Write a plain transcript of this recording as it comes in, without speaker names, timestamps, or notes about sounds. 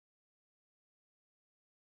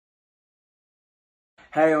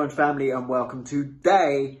Hey Orange family, and welcome to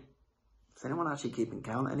day, is anyone actually keeping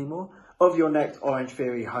count anymore, of your next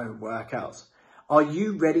Orangetheory home workouts. Are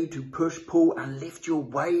you ready to push, pull and lift your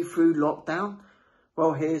way through lockdown?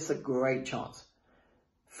 Well, here's a great chance.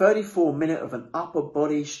 34 minutes of an upper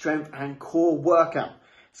body strength and core workout.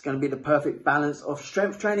 It's going to be the perfect balance of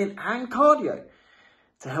strength training and cardio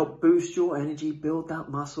to help boost your energy, build that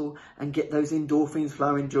muscle and get those endorphins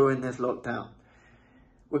flowing during this lockdown.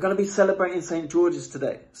 We're going to be celebrating St. George's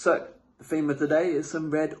today. So the theme of today is some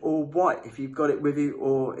red or white, if you've got it with you,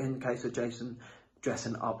 or in case of Jason,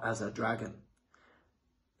 dressing up as a dragon.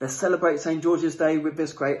 Let's celebrate St. George's Day with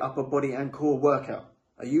this great upper body and core workout.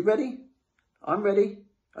 Are you ready? I'm ready.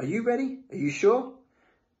 Are you ready? Are you sure?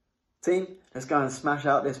 Team, let's go and smash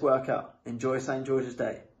out this workout. Enjoy St. George's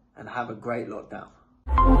Day and have a great lockdown.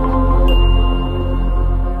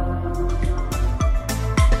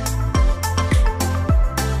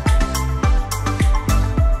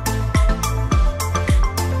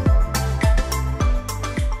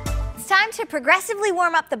 To progressively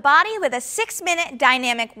warm up the body with a 6-minute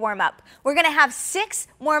dynamic warm-up. We're going to have 6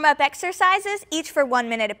 warm-up exercises, each for 1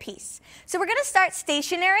 minute apiece. So we're going to start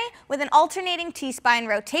stationary with an alternating T-spine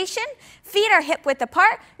rotation. Feet are hip-width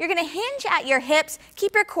apart. You're going to hinge at your hips,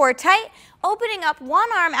 keep your core tight, opening up one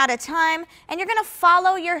arm at a time, and you're going to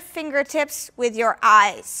follow your fingertips with your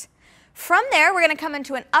eyes. From there, we're going to come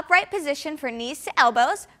into an upright position for knees to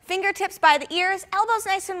elbows, fingertips by the ears, elbows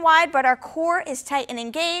nice and wide, but our core is tight and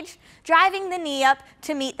engaged, driving the knee up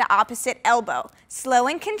to meet the opposite elbow, slow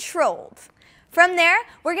and controlled. From there,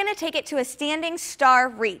 we're going to take it to a standing star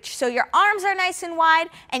reach. So your arms are nice and wide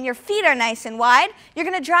and your feet are nice and wide. You're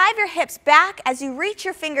going to drive your hips back as you reach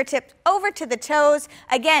your fingertips over to the toes,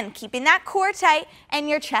 again, keeping that core tight and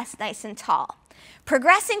your chest nice and tall.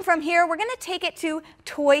 Progressing from here, we're going to take it to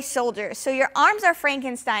toy soldiers. So your arms are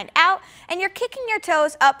Frankenstein out and you're kicking your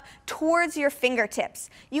toes up towards your fingertips.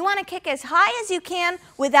 You want to kick as high as you can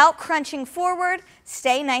without crunching forward.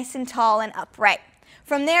 Stay nice and tall and upright.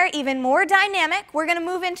 From there, even more dynamic, we're going to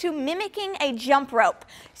move into mimicking a jump rope.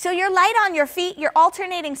 So you're light on your feet, you're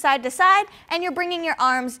alternating side to side, and you're bringing your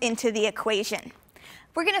arms into the equation.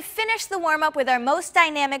 We're going to finish the warm-up with our most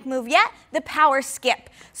dynamic move yet, the power skip.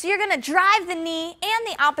 So you're going to drive the knee and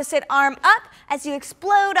the opposite arm up as you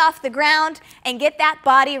explode off the ground and get that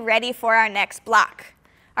body ready for our next block.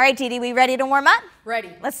 All right, Dee Dee, we ready to warm up?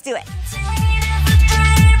 Ready. Let's do it.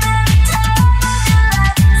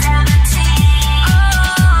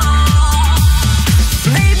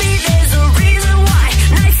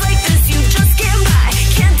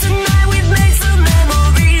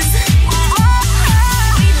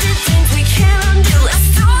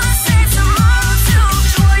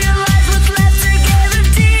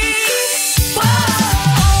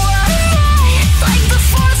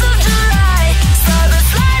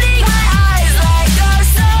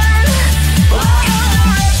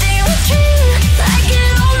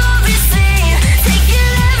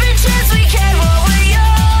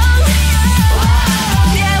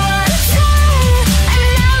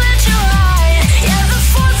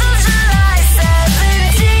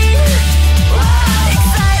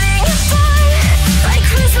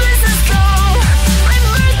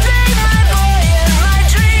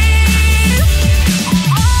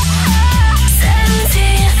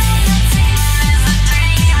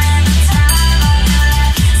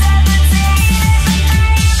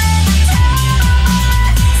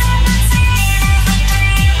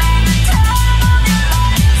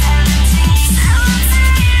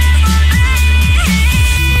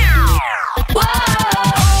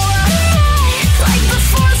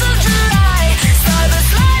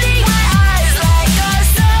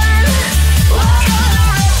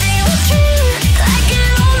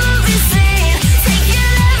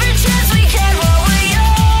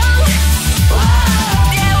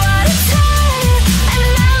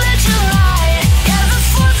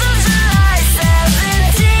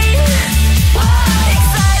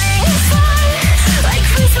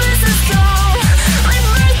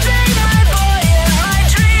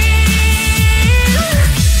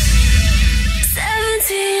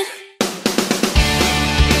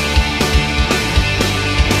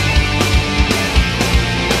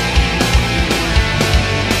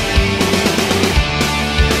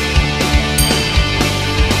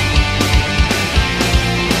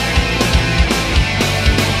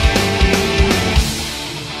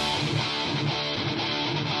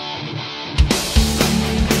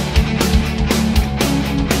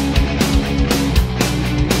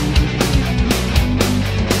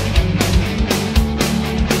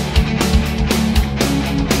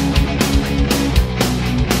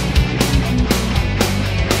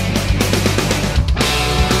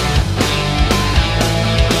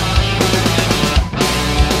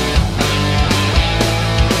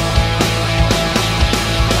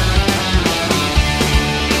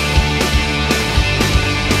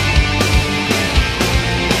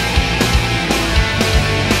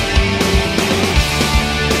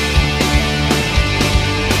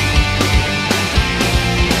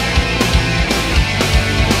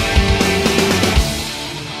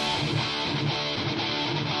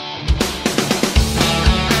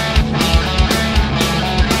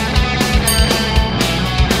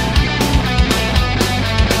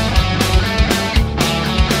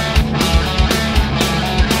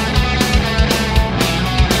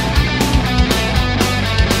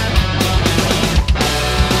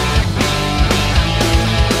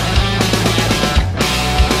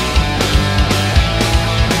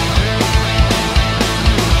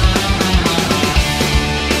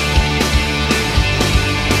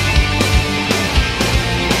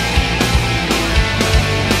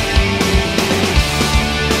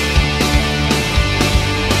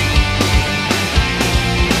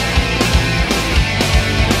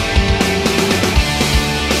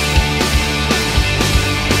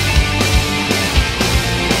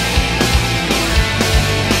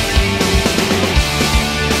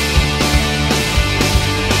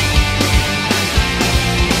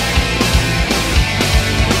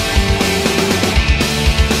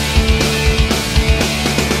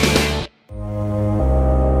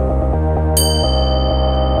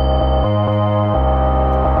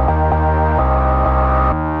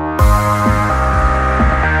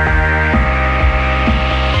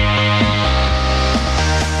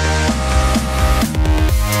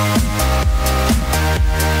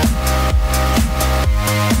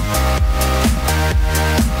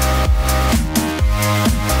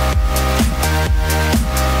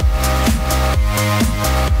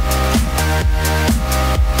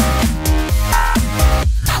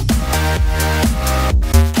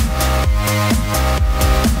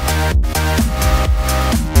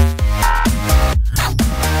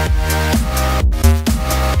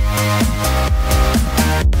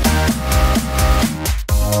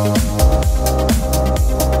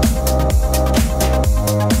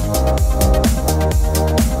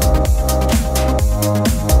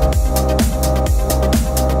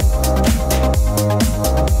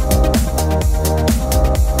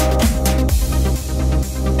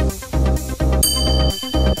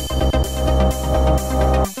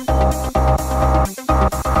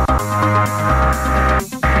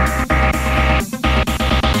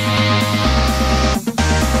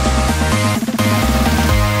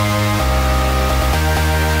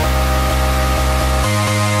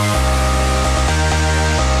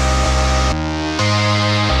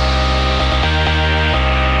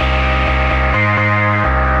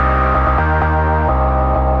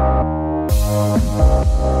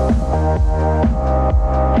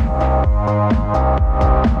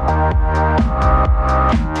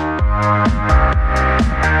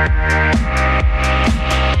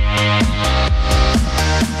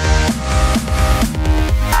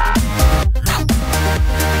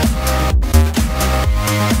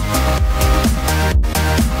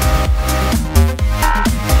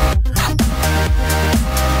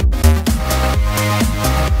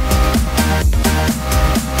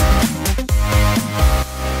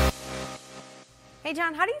 Hey,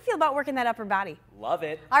 John, how do you feel about working that upper body? Love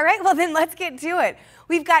it. All right, well then let's get to it.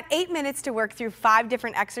 We've got 8 minutes to work through 5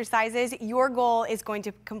 different exercises. Your goal is going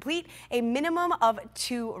to complete a minimum of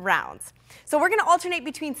 2 rounds. So we're going to alternate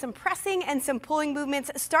between some pressing and some pulling movements,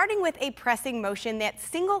 starting with a pressing motion, that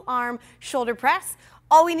single arm shoulder press.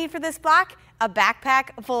 All we need for this block, a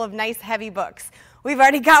backpack full of nice heavy books. We've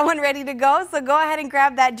already got one ready to go, so go ahead and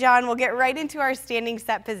grab that, John. We'll get right into our standing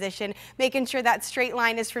set position, making sure that straight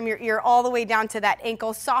line is from your ear all the way down to that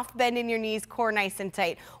ankle, soft bend in your knees, core nice and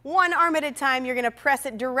tight. One arm at a time, you're gonna press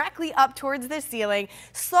it directly up towards the ceiling.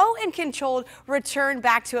 Slow and controlled, return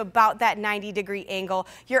back to about that 90-degree angle.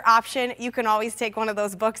 Your option, you can always take one of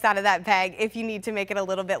those books out of that bag if you need to make it a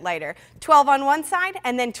little bit lighter. 12 on one side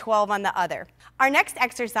and then 12 on the other. Our next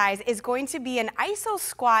exercise is going to be an iso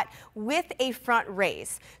squat with a front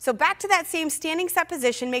raise. So back to that same standing set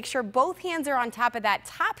position, make sure both hands are on top of that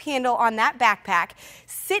top handle on that backpack.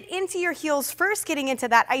 Sit into your heels first, getting into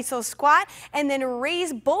that iso squat, and then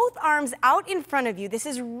raise both arms out in front of you. This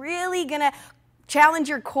is really gonna challenge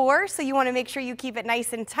your core, so you want to make sure you keep it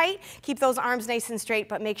nice and tight. Keep those arms nice and straight,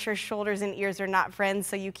 but make sure shoulders and ears are not friends,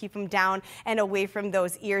 so you keep them down and away from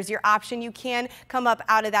those ears. Your option, you can come up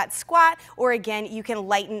out of that squat, or again, you can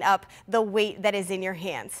lighten up the weight that is in your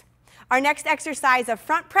hands. Our next exercise, a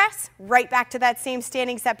front press, right back to that same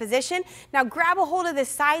standing set position. Now grab a hold of the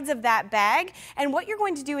sides of that bag, and what you're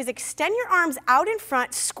going to do is extend your arms out in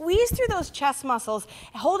front, squeeze through those chest muscles,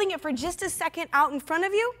 holding it for just a second out in front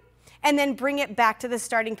of you, and then bring it back to the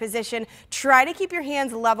starting position. Try to keep your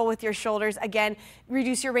hands level with your shoulders. Again,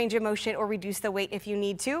 reduce your range of motion or reduce the weight if you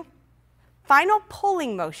need to. Final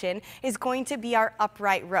pulling motion is going to be our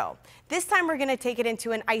upright row. This time we're going to take it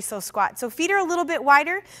into an iso squat. So feet are a little bit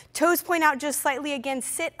wider, toes point out just slightly. Again,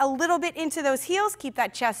 sit a little bit into those heels, keep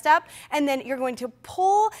that chest up, and then you're going to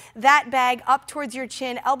pull that bag up towards your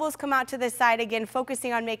chin. Elbows come out to the side, again,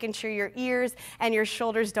 focusing on making sure your ears and your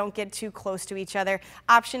shoulders don't get too close to each other.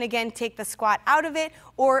 Option again, take the squat out of it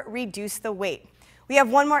or reduce the weight. We have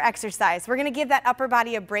one more exercise. We're going to give that upper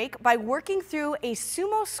body a break by working through a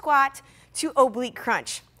sumo squat to oblique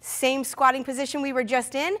crunch. Same squatting position we were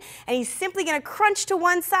just in, and he's simply going to crunch to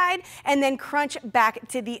one side and then crunch back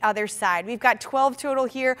to the other side. We've got 12 total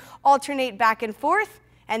here, alternate back and forth,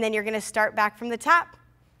 and then you're going to start back from the top.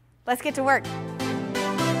 Let's get to work.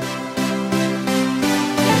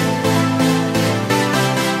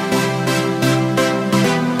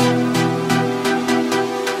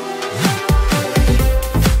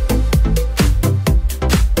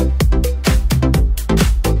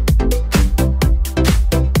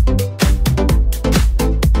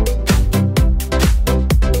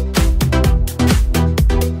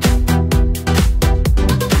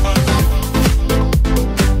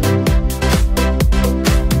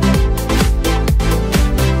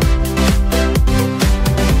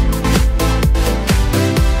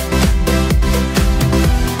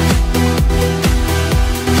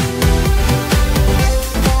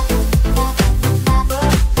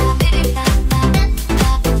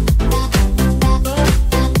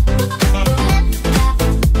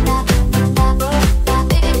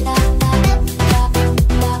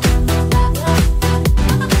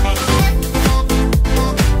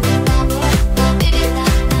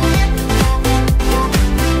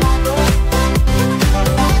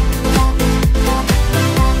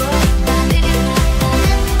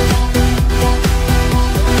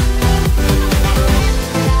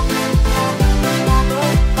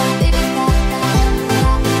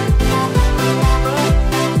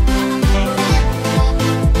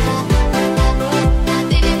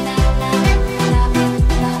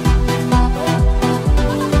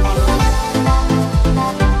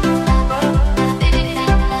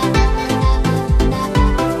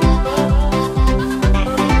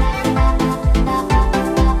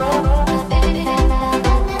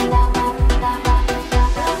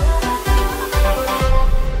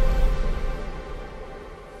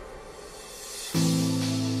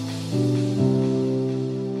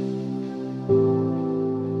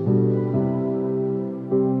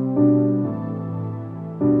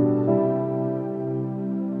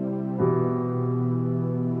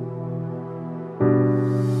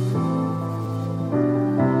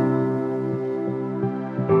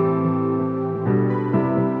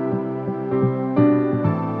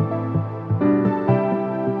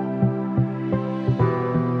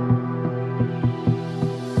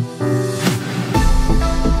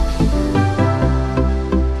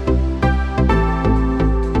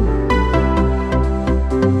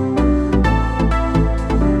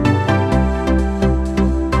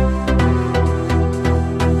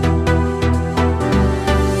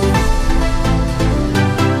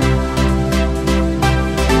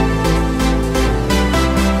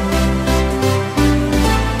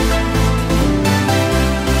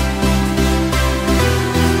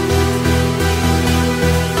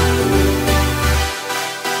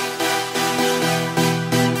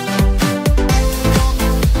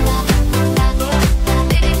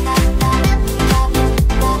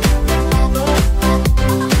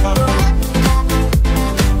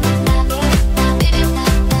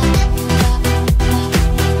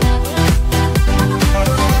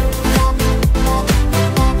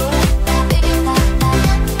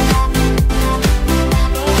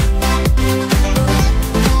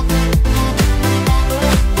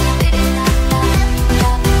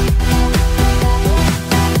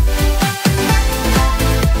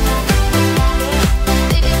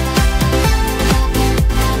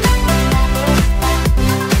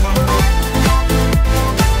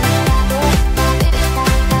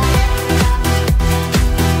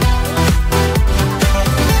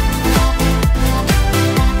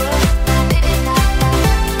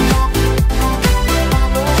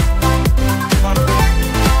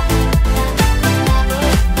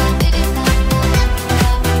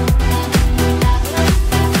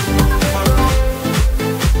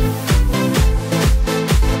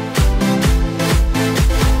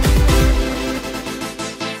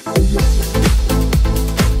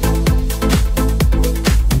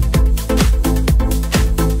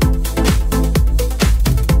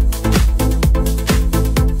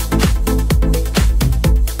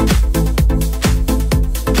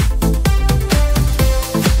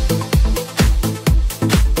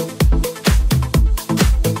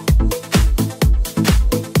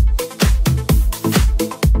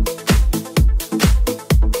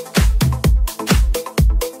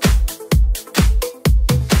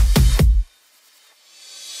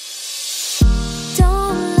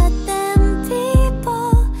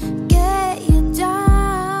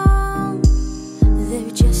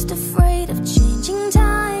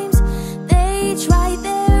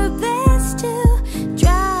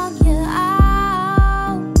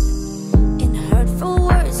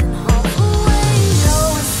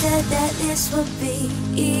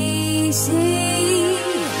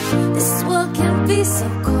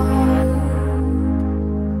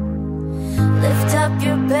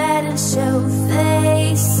 your bed and show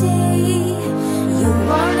they see you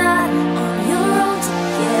are not on your own.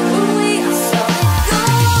 Together we are solid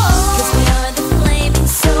gold. 'Cause we are the flaming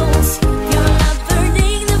souls, pure love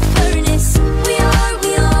burning the furnace. We are,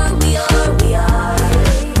 we are, we are, we are.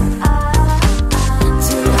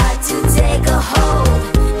 Too hot to take a hold,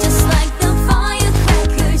 just like the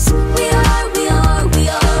firecrackers. We are, we are, we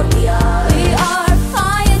are, we are. We are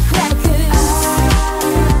firecrackers.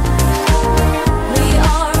 We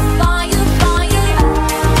are fire, fire.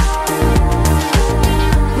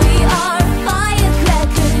 We are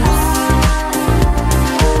firecrackers.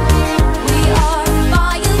 We are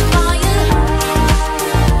fire, fire.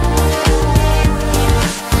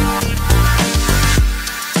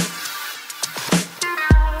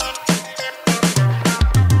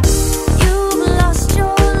 You've lost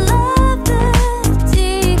your love, the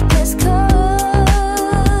deepest cut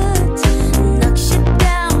knocks you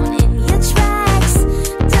down in your tracks.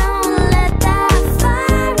 Don't let that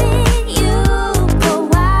fire in you go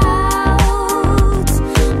out.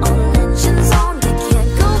 All engines on, you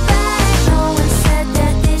can't go back. No one said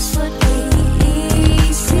that this would be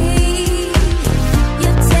easy.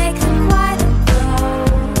 You've taken quite a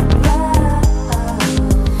blow.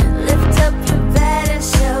 Lift up your bed and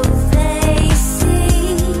show they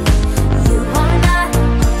see you are not on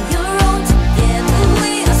your own. Together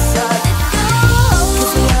we are solid gold.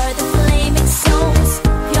 'Cause we are the flaming souls,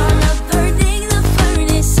 pure love burning the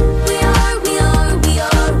furnace. We are, we are, we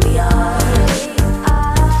are, we are.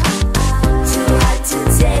 Too hot to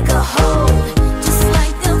take a hold, just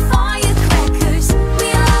like the firecrackers.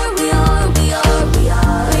 We are, we are, we are, we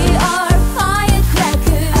are. We are firecrackers. We are fire, fire. We are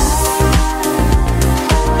firecrackers.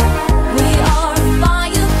 We are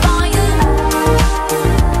fire,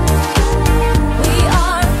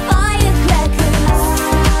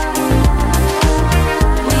 fire.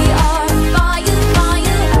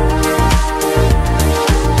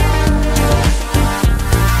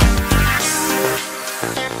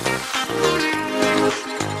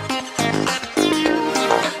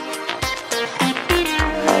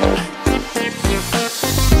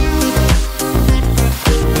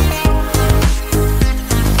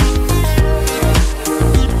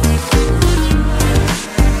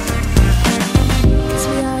 Cause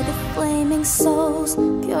we are the flaming souls,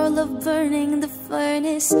 pure love burning the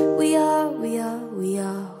furnace. We are, we are, we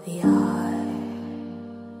are, we are.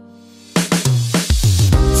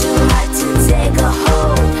 Too hot to take a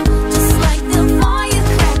hold, just like the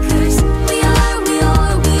firecrackers. We are, we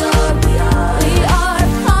are, we are, we are. We are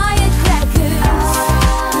firecrackers.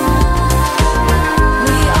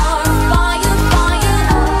 We are fire, fire.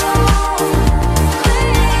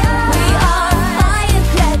 We are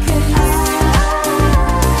firecrackers.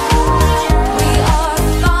 We are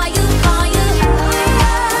fire, fire.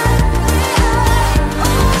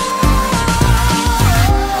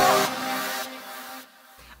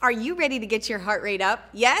 Are you ready to get your heart rate up?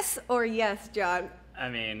 Yes or yes, John? I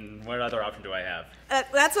mean, what other option do I have?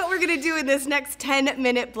 That's what we're gonna do in this next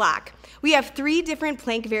 10-minute block. We have 3 different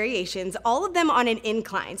plank variations, all of them on an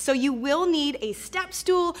incline. So you will need a step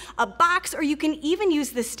stool, a box, or you can even use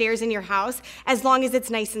the stairs in your house as long as it's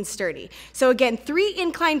nice and sturdy. So again, 3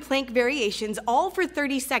 incline plank variations, all for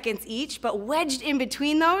 30 seconds each, but wedged in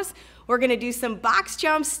between those, we're gonna do some box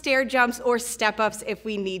jumps, stair jumps, or step ups if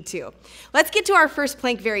we need to. Let's get to our first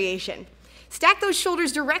plank variation. Stack those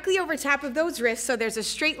shoulders directly over top of those wrists so there's a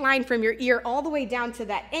straight line from your ear all the way down to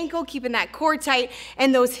that ankle, keeping that core tight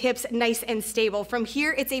and those hips nice and stable. From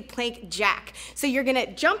here, it's a plank jack. So you're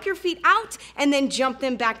gonna jump your feet out and then jump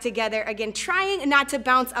them back together. Again, trying not to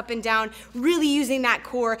bounce up and down, really using that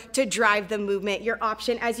core to drive the movement. Your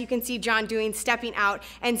option, as you can see John doing, stepping out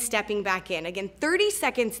and stepping back in. Again, 30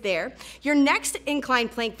 seconds there. Your next incline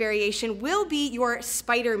plank variation will be your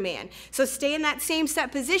Spider-Man. So stay in that same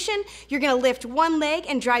set position. You're gonna lift one leg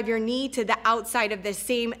and drive your knee to the outside of the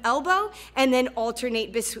same elbow and then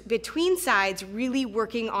alternate between sides, really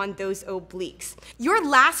working on those obliques. Your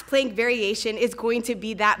last plank variation is going to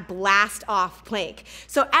be that blast off plank.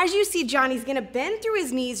 So as you see John, he's gonna bend through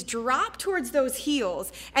his knees, drop towards those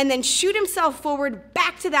heels, and then shoot himself forward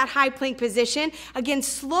back to that high plank position. Again,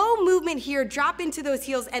 slow movement here, drop into those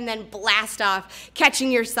heels and then blast off,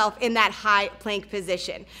 catching yourself in that high plank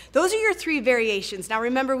position. Those are your 3 variations. Now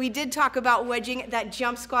remember, we did talk about wedging that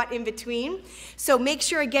jump squat in between. So make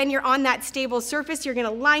sure again you're on that stable surface. You're gonna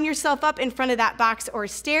line yourself up in front of that box or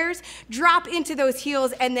stairs, drop into those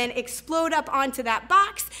heels and then explode up onto that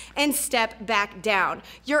box and step back down.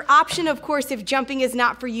 Your option, of course, if jumping is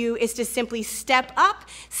not for you, is to simply step up,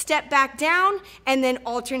 step back down, and then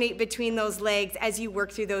alternate between those legs as you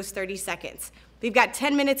work through those 30 seconds. We've got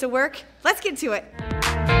 10 minutes of work. Let's get to it.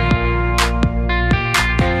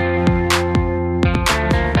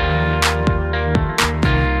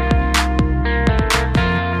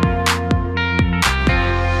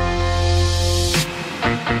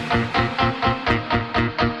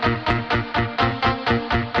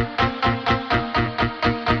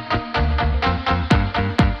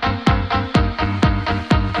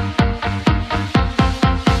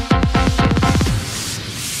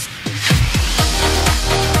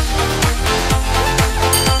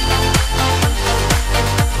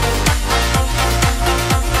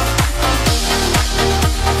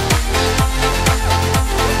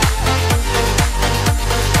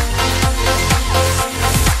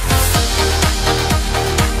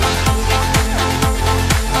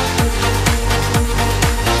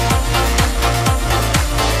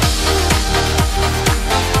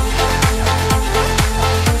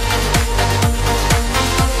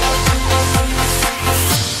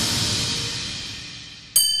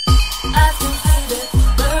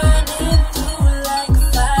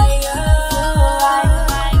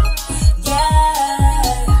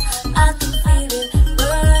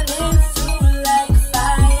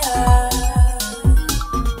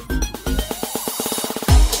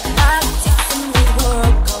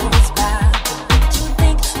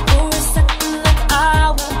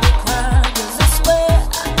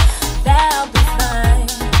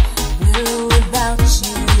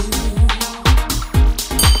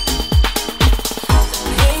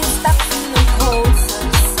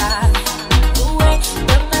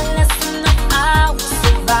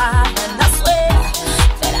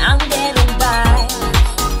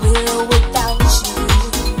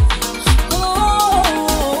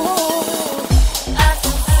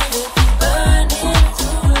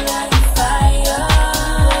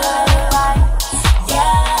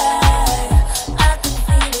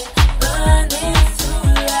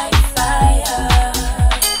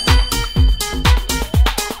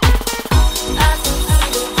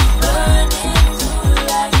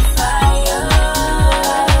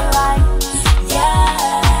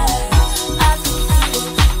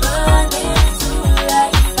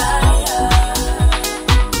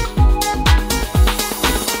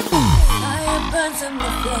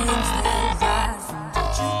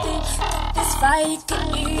 fight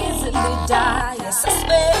can easily die. Yes, I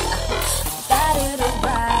swear that it'll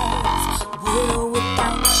rise with or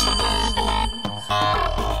without you.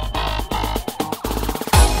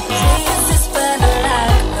 This is for the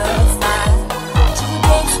lack of mine.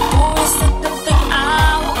 Today, always sit and think I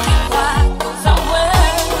will keep quiet, 'cause I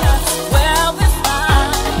will be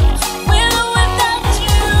fine with or without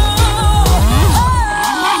you.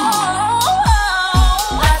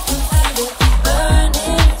 I can feel it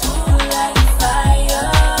burning through like fire.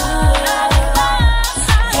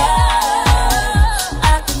 Yeah,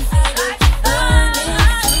 I can feel it burning through like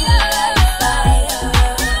fire.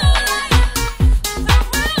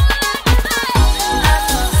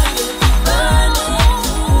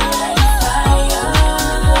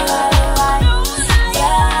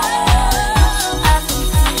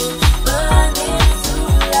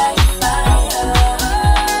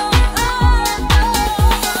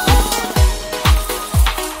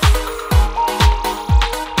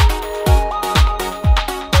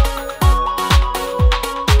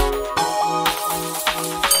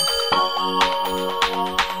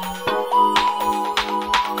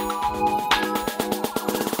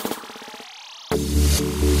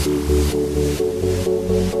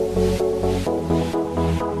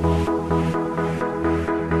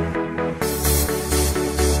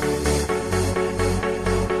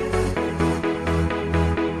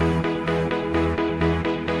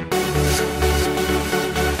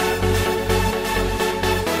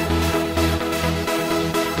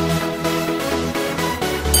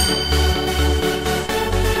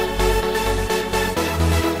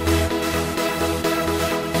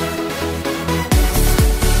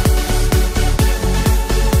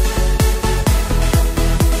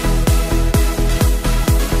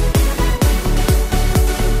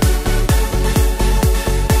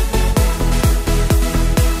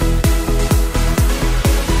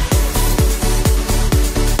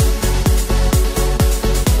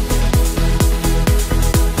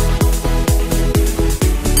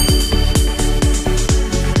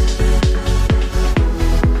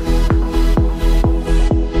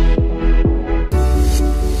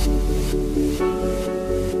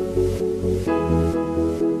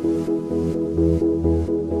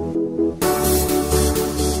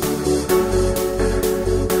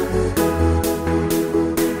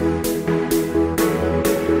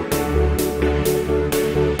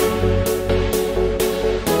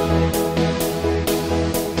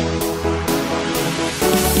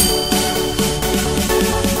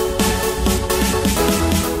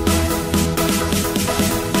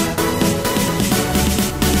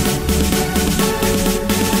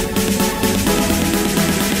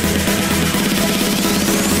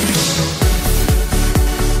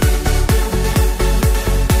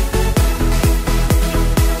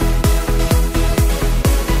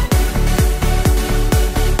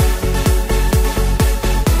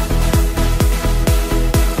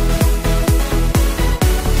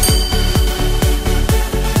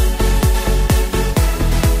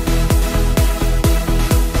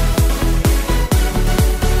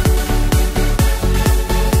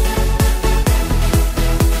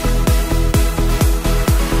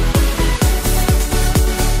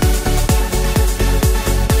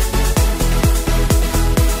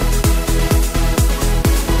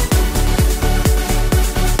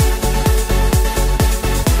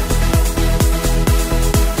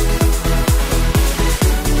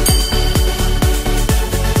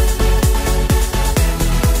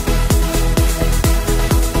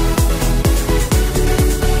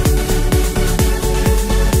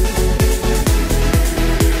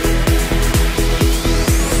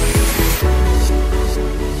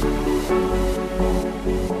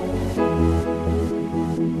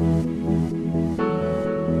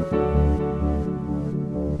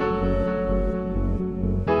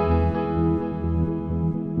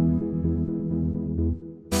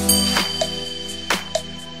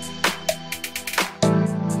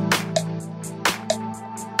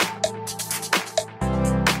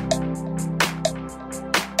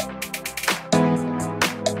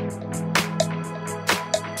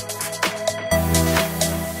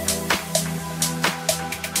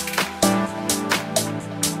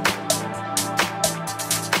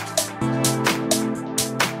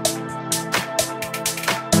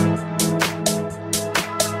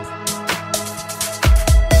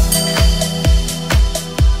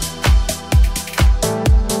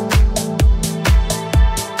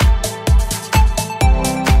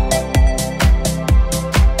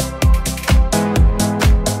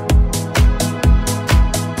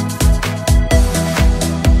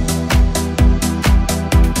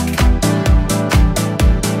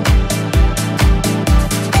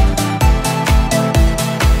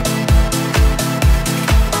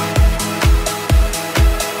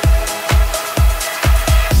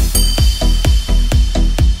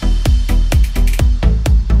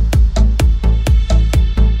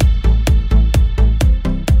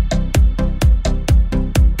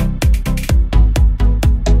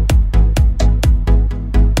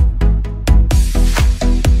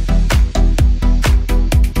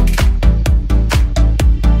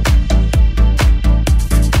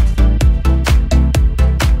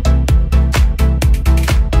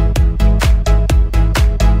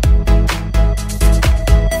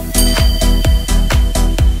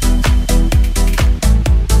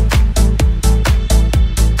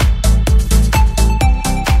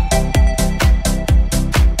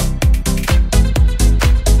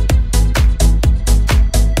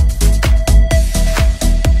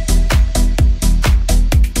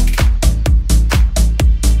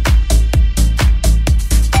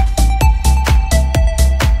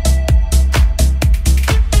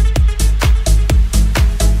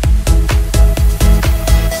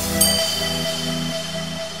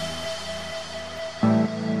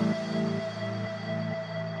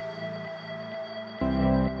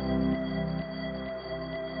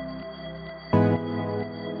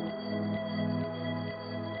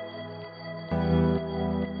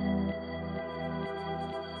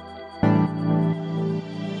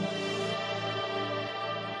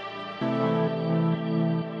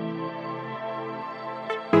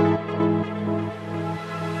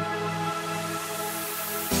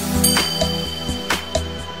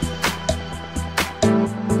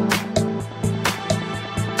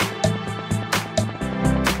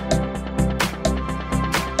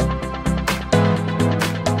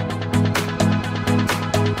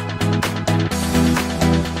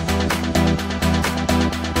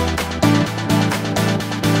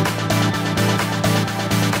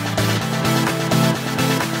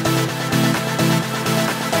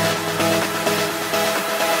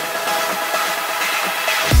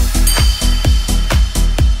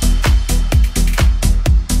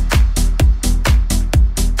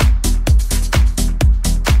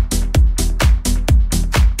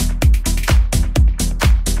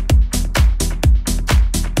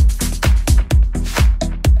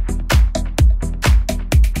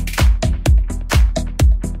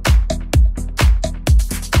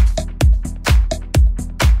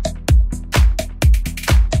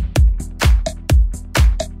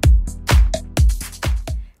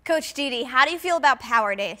 Coach Didi, how do you feel about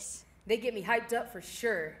power days? They get me hyped up for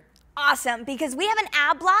sure. Awesome, because we have an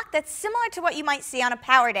ab block that's similar to what you might see on a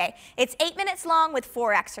power day. It's 8 minutes long with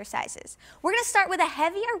 4 exercises. We're going to start with a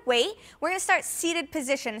heavier weight. We're going to start seated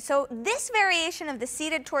position. So this variation of the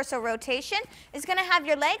seated torso rotation is going to have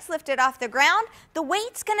your legs lifted off the ground. The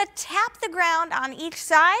weight's going to tap the ground on each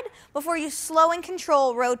side before you slow and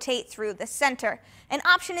control rotate through the center. An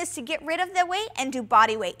option is to get rid of the weight and do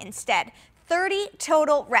body weight instead. 30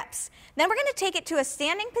 total reps. Then we're going to take it to a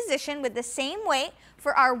standing position with the same weight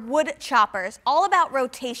for our wood choppers, all about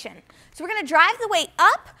rotation. So we're going to drive the weight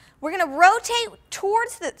up, we're going to rotate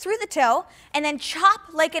through the toe, and then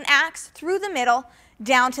chop like an axe through the middle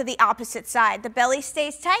down to the opposite side. The belly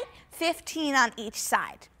stays tight, 15 on each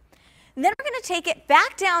side. And then we're going to take it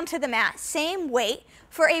back down to the mat, same weight,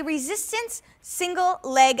 for a resistance single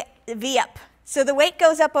leg V-up. So the weight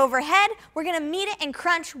goes up overhead, we're going to meet it and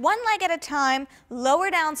crunch one leg at a time, lower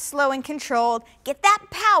down slow and controlled, get that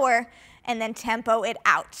power, and then tempo it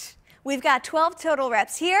out. We've got 12 total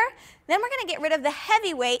reps here. Then we're going to get rid of the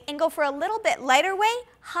heavy weight and go for a little bit lighter weight,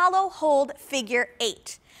 hollow hold figure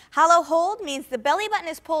 8. Hollow hold means the belly button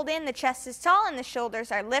is pulled in, the chest is tall, and the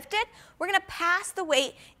shoulders are lifted. We're going to pass the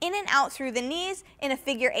weight in and out through the knees in a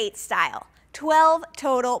figure 8 style. 12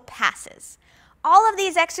 total passes. All of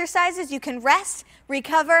these exercises you can rest,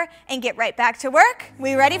 recover, and get right back to work.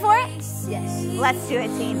 We ready for it? Yes. Let's do it,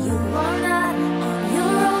 team. You are not on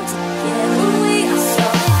your own together. We are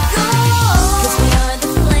solid gold. 'Cause we are the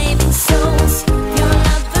flaming souls. You're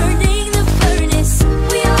not burning the furnace.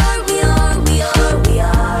 We are.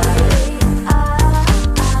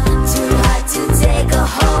 Too hot to take a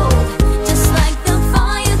hold. Just like the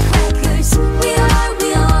firecrackers. We are.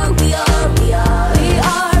 We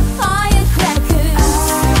are firecrackers.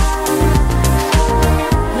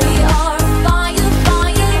 We are fire.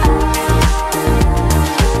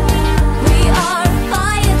 We are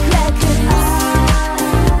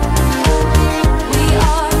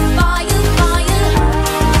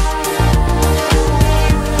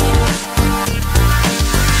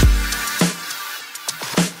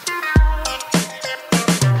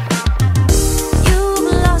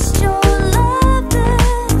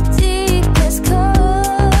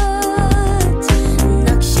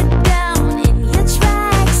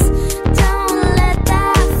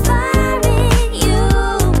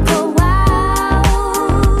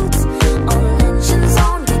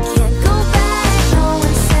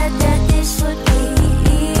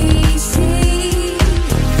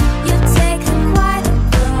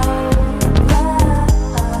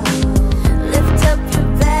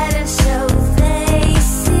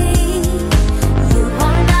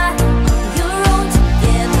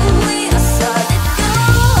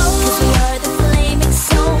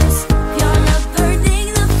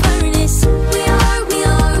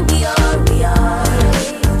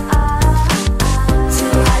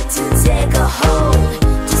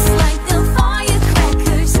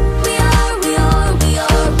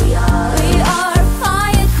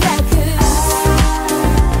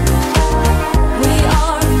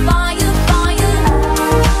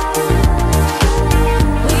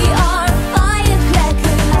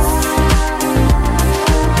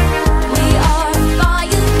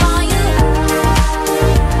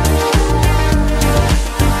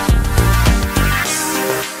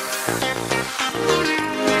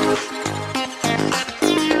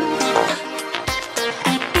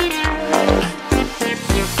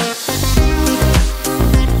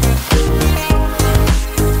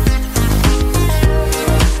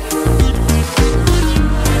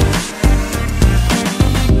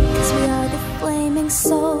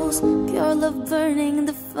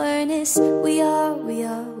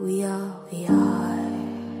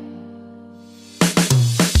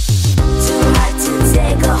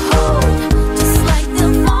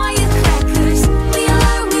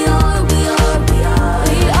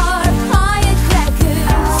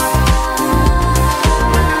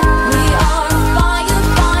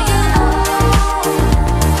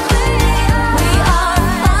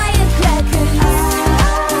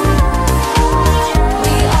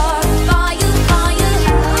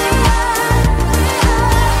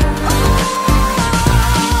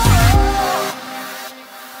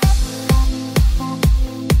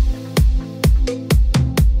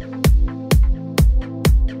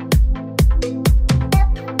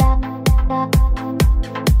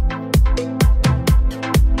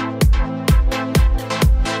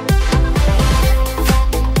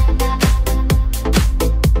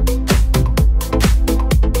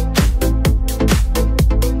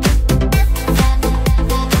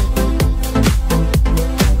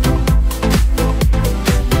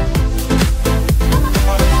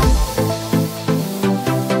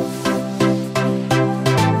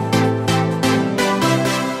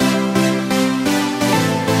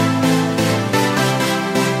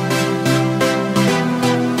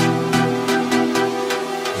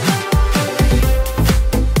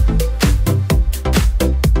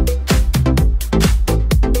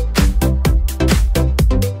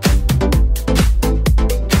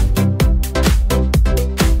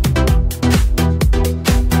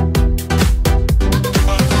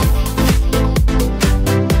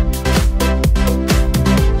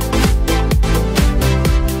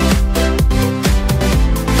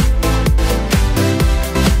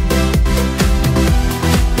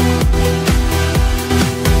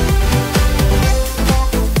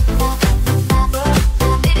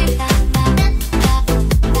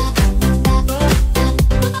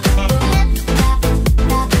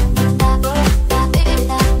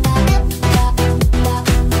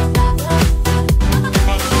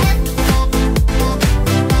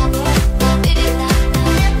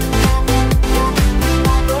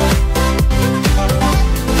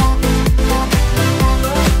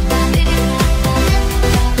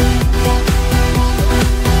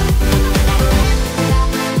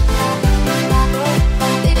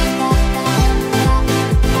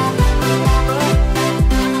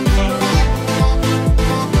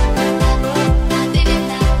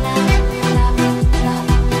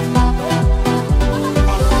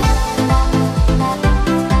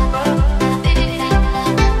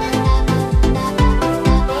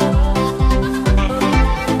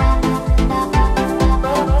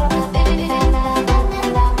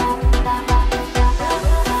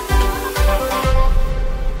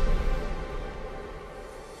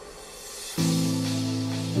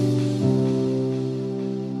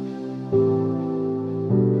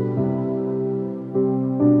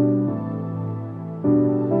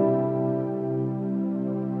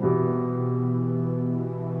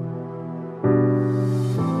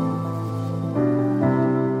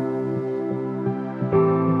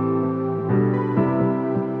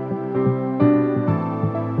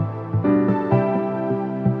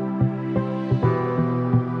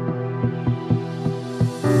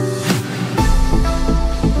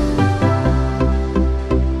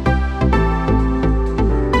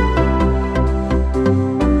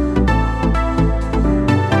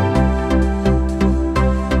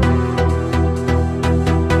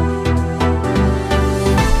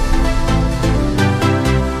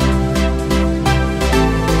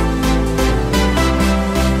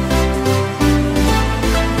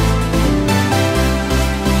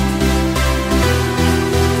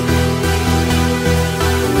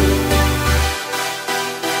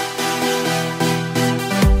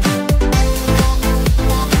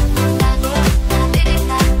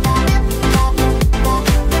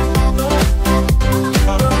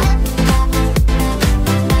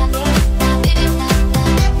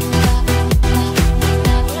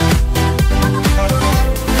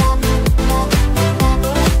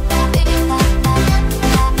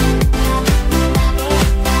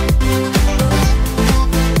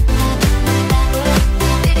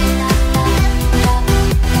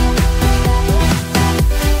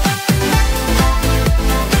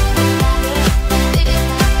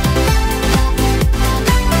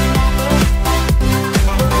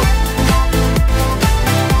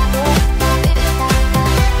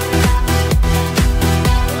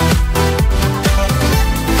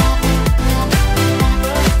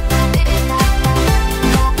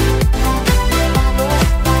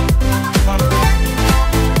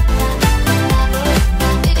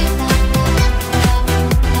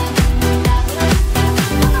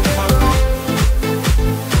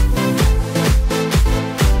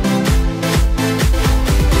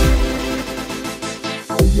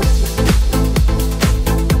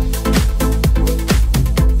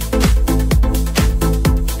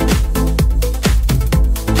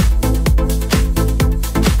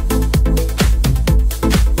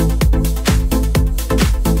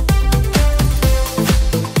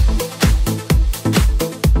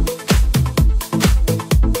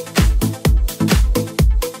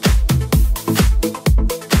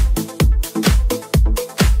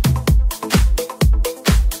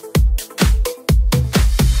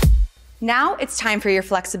Now it's time for your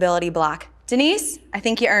flexibility block. Denise, I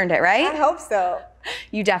think you earned it, right? I hope so.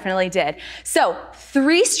 You definitely did. So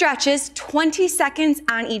 3 stretches, 20 seconds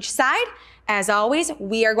on each side. As always,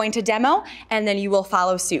 we are going to demo and then you will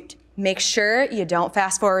follow suit. Make sure you don't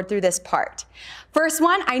fast forward through this part. First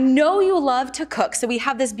one, I know you love to cook, so we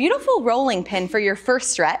have this beautiful rolling pin for your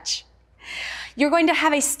first stretch. You're going to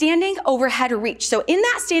have a standing overhead reach. So in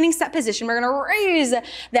that standing set position, we're gonna raise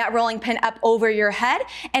that rolling pin up over your head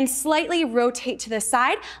and slightly rotate to the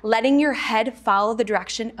side, letting your head follow the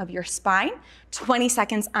direction of your spine, 20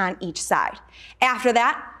 seconds on each side. After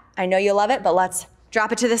that, I know you love it, but let's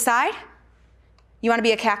drop it to the side. You wanna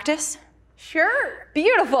be a cactus? Sure.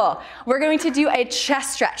 Beautiful. We're going to do a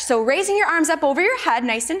chest stretch. So raising your arms up over your head,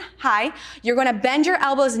 nice and high. You're gonna bend your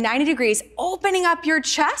elbows 90 degrees, opening up your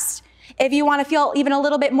chest. If you want to feel even a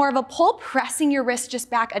little bit more of a pull, pressing your wrist just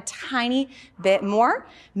back a tiny bit more,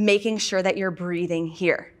 making sure that you're breathing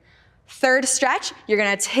here. Third stretch, you're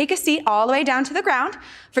going to take a seat all the way down to the ground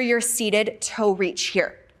for your seated toe reach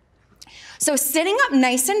here. So sitting up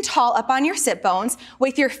nice and tall up on your sit bones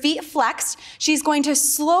with your feet flexed, she's going to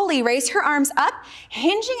slowly raise her arms up,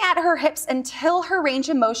 hinging at her hips until her range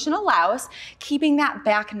of motion allows, keeping that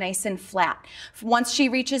back nice and flat. Once she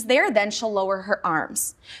reaches there, then she'll lower her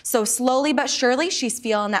arms. So slowly but surely, she's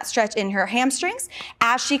feeling that stretch in her hamstrings.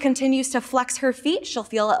 As she continues to flex her feet, she'll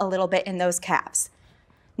feel it a little bit in those calves.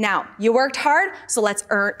 Now, you worked hard, so let's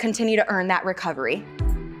continue to earn that recovery.